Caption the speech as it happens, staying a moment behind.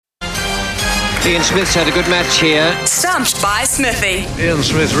Ian Smith's had a good match here. Stumped by Smithy. Ian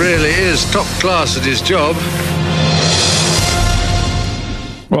Smith really is top class at his job.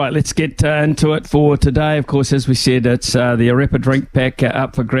 Right, let's get into it for today. Of course, as we said, it's the Arepa drink pack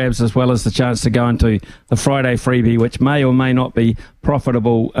up for grabs, as well as the chance to go into the Friday freebie, which may or may not be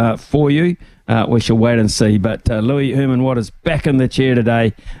profitable for you. We shall wait and see. But Louis Herman-Watt is back in the chair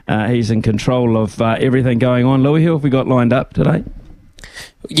today. He's in control of everything going on. Louis, who have we got lined up today?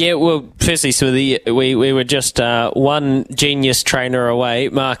 Yeah, well, firstly, Smithy, we were just one genius trainer away,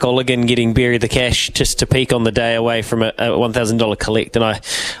 Mark Olligan, getting buried the cash just to peak on the day away from a $1,000 collect, and I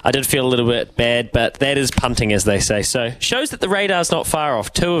did feel a little bit bad, but that is punting, as they say. So shows that the radar's not far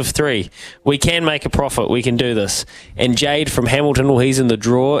off. 2 of 3. We can make a profit. We can do this. And Jade from Hamilton, well, he's in the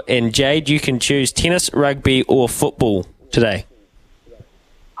draw. And Jade, you can choose tennis, rugby, or football today.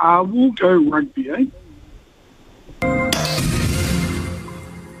 We'll go rugby, eh?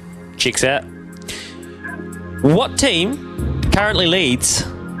 Checks out. What team currently leads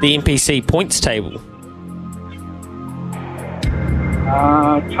the NPC points table?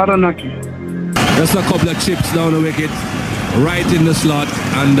 Taranaki. Just a couple of chips down the wicket, right in the slot,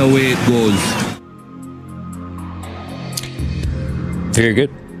 and away it goes. Very good.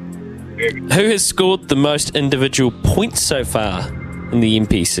 Who has scored the most individual points so far in the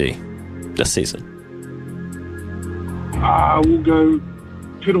NPC this season? We'll go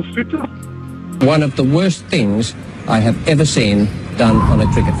Fiddle-fitter. One of the worst things I have ever seen done on a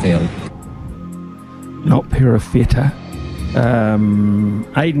cricket field. Not Perifetta.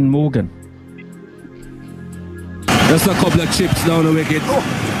 Aidan Morgan. Just a couple of chips down the wicket,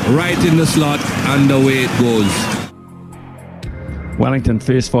 right in the slot, and away it goes. Wellington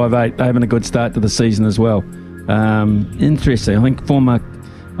first 5-8. They're having a good start to the season as well. Interesting. I think former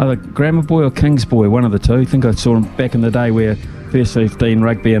either Grammar Boy or Kings Boy, one of the two. I think I saw him back in the day where first 15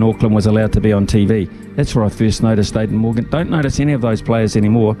 rugby in Auckland was allowed to be on TV. That's where I first noticed Aidan Morgan. Don't notice any of those players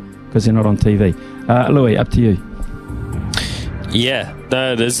anymore because they're not on TV. Louis, up to you. Yeah,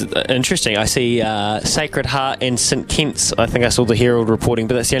 no, it is interesting. I see Sacred Heart and St Kitts. I think I saw the Herald reporting,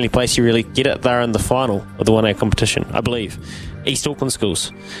 but that's the only place you really get it. They're in the final of the 1A competition, I believe. East Auckland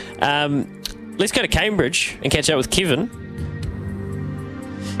schools. Let's go to Cambridge and catch up with Kevin.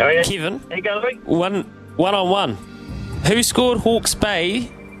 Oh, yeah. Kevin, Hey, Gary. one-on-one. Who scored Hawke's Bay's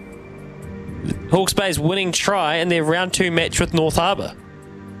winning try in their round 2 match with North Harbour?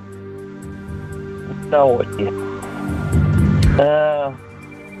 No idea.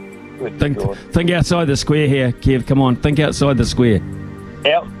 Think outside the square here, Kev. Come on, think outside the square.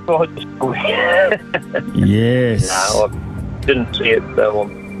 Outside the square. Yes. No, I didn't see it.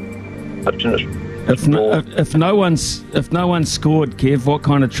 If no one scored, Kev, what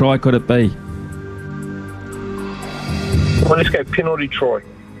kind of try could it be? Well, let's go penalty try.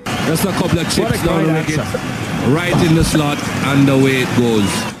 Just a couple of chips down the wicket, right in the slot, and away it goes.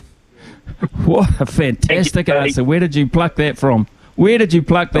 What a fantastic answer. Where did you pluck that from?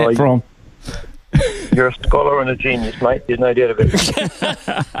 You're a scholar and a genius, mate. There's no doubt about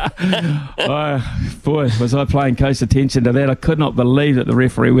it. Boy, was I paying close attention to that. I could not believe that the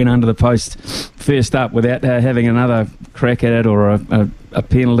referee went under the post first up without having another crack at it or a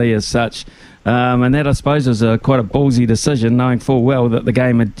penalty as such. And that, I suppose, was quite a ballsy decision, knowing full well that the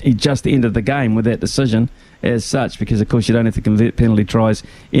game he just ended the game with that decision as such, because, of course, you don't have to convert penalty tries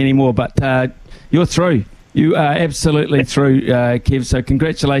anymore. But you're through. You are absolutely through, Kev, so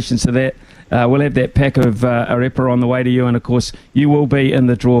congratulations to that. We'll have that pack of Arepa on the way to you, and, of course, you will be in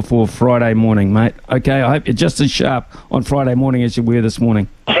the draw for Friday morning, mate. Okay, I hope you're just as sharp on Friday morning as you were this morning.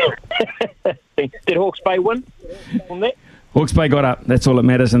 Did Hawke's Bay win on that? Hawke's Bay got up. That's all that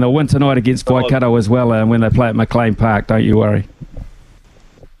matters. And they'll win tonight against Waikato as well when they play at McLean Park. Don't you worry.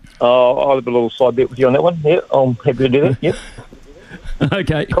 I'll have a little side bet with you on that one. Yeah, I'm happy to do that. Yep.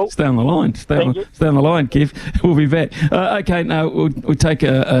 Okay, cool. Stay on the line. Stay on the line, Kev. We'll be back. Okay, now we'll take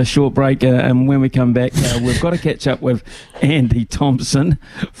a short break, and when we come back, we've got to catch up with Andy Thompson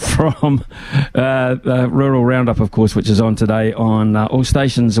from the Rural Roundup, of course, which is on today on all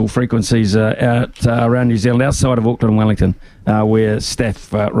stations, all frequencies out around New Zealand, outside of Auckland and Wellington, where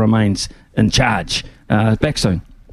staff remains in charge. Back soon.